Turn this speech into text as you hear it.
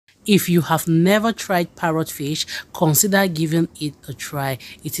If you have never tried parrot fish, consider giving it a try.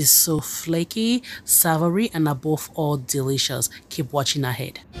 It is so flaky, savory, and above all delicious. Keep watching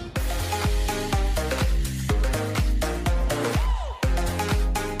ahead.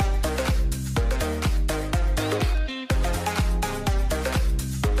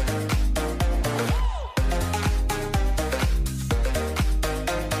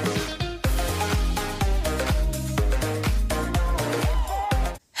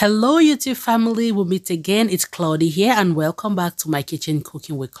 Hello YouTube family, we'll meet again. It's Claudie here and welcome back to my kitchen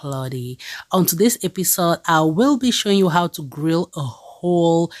cooking with Claudie. On today's episode, I will be showing you how to grill a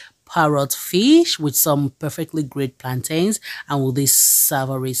whole parrot fish with some perfectly grilled plantains and with this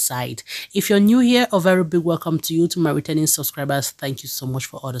savory side. If you're new here, a very big welcome to you. To my returning subscribers, thank you so much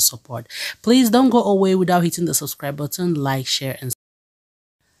for all the support. Please don't go away without hitting the subscribe button, like, share, and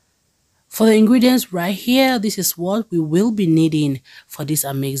for the ingredients right here, this is what we will be needing for this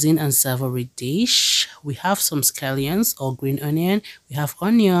amazing and savory dish. We have some scallions or green onion, we have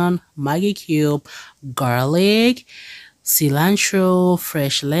onion, Maggi Cube, garlic, cilantro,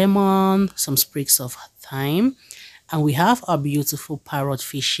 fresh lemon, some sprigs of thyme, and we have our beautiful parrot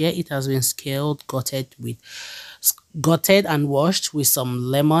fish here. It has been scaled, gutted and washed with some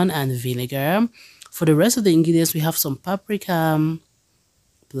lemon and vinegar. For the rest of the ingredients, we have some paprika,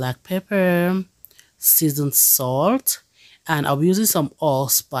 black pepper, seasoned salt, and I'll be using some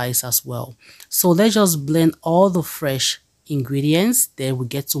allspice as well. So let's just blend all the fresh ingredients, then we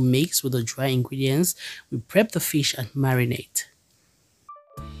get to mix with the dry ingredients. We prep the fish and marinate.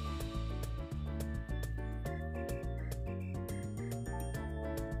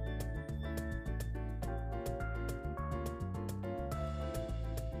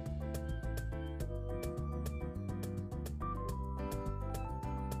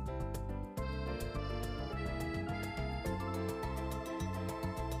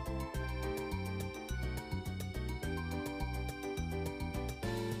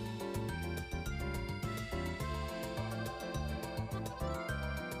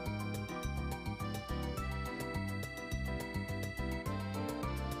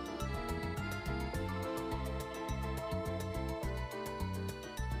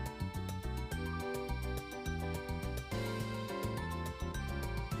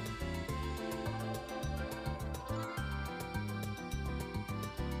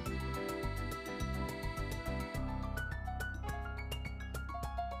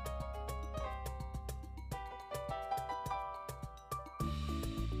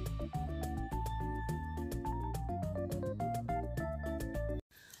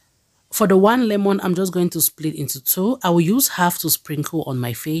 For the one lemon, I'm just going to split into two. I will use half to sprinkle on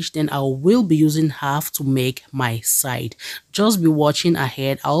my fish, then I will be using half to make my side. Just be watching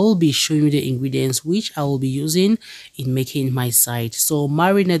ahead. I will be showing you the ingredients which I will be using in making my side. So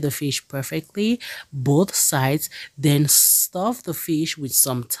marinate the fish perfectly, both sides, then stuff the fish with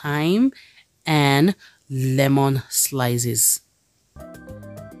some thyme and lemon slices.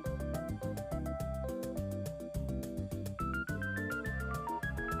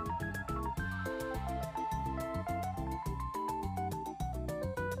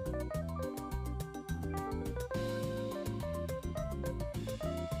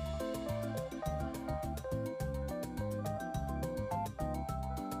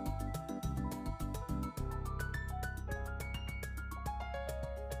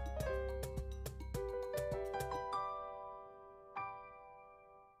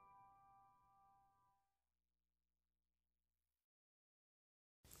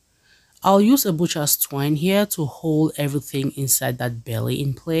 I'll use a butcher's twine here to hold everything inside that belly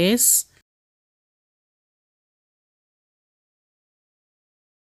in place.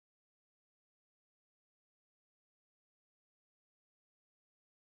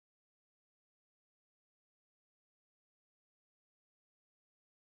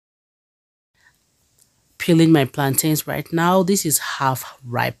 Peeling my plantains right now. This is half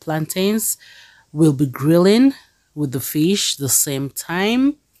ripe plantains. We'll be grilling with the fish the same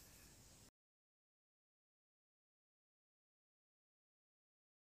time.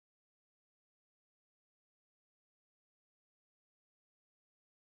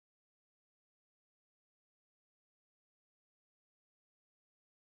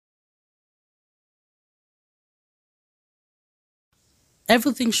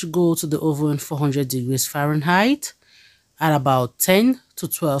 Everything should go to the oven 400 degrees Fahrenheit at about 10 to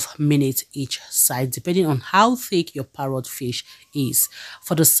 12 minutes each side, depending on how thick your parrot fish is.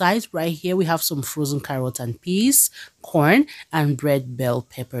 For the sides right here, we have some frozen carrot and peas, corn, and red bell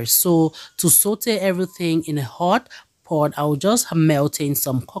peppers. So to saute everything in a hot pot, I will just melt in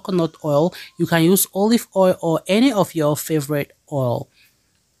some coconut oil. You can use olive oil or any of your favorite oil.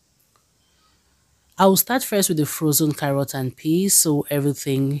 I will start first with the frozen carrot and peas, so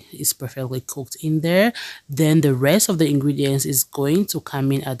everything is perfectly cooked in there. Then the rest of the ingredients is going to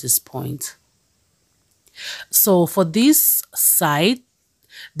come in at this point. So for this side,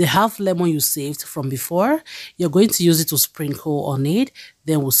 the half lemon you saved from before, you're going to use it to sprinkle on it,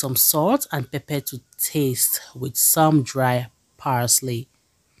 then with some salt and pepper to taste with some dry parsley.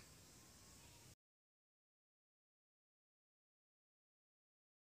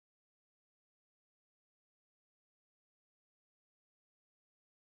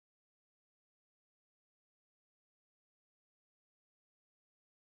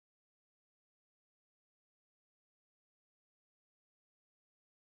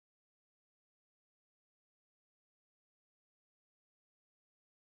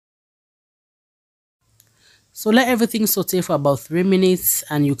 So let everything saute for about 3 minutes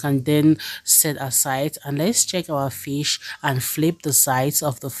and you can then set aside, and let's check our fish and flip the sides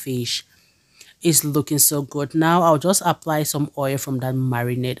of the fish. It's looking so good. Now I'll just apply some oil from that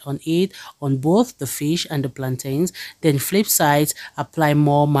marinade on it, on both the fish and the plantains. Then flip sides, apply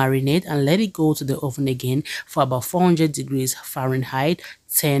more marinade and let it go to the oven again for about 400 degrees Fahrenheit,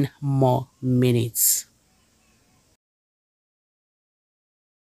 10 more minutes.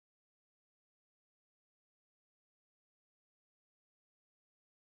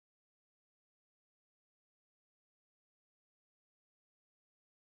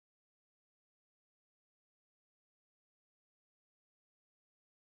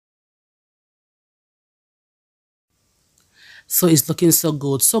 So it's looking so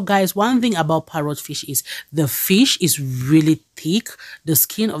good. So guys, one thing about parrot fish is the fish is really thick. The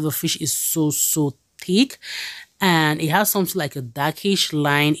skin of the fish is so thick, and it has something like a darkish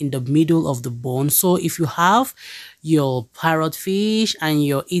line in the middle of the bone. So if you have your parrot fish and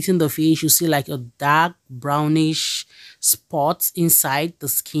you're eating the fish, you see like a dark brownish spots inside the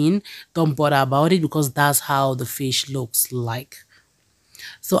skin, don't bother about it, because that's how the fish looks like.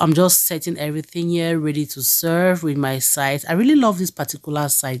 So I'm just setting everything here ready to serve with my sides. I really love this particular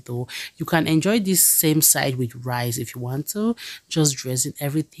side though. You can enjoy this same side with rice if you want to. Just dressing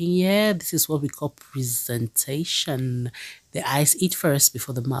everything here. This is what we call presentation. The eyes eat first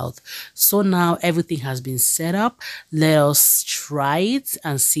before the mouth. So now everything has been set up. Let us try it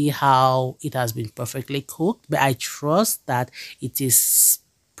and see how it has been perfectly cooked. But I trust that it is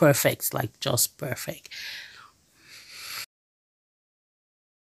perfect, like just perfect.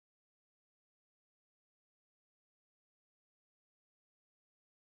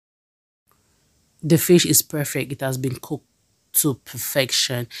 The fish is perfect. It has been cooked to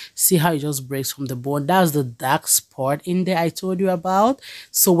perfection. See how it just breaks from the bone. That's the dark spot in there I told you about.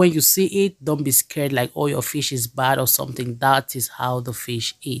 So when you see it, don't be scared like, oh, your fish is bad or something. That is how the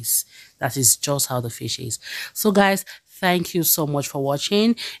fish is. That is just how the fish is. So guys, thank you so much for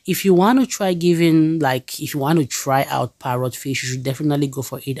watching. If you want to try giving, like, if you want to try out parrot fish, you should definitely go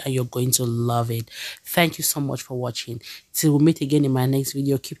for it and you're going to love it. Thank you so much for watching. Till we meet again in my next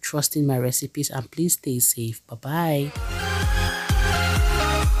video, keep trusting my recipes and please stay safe. Bye bye.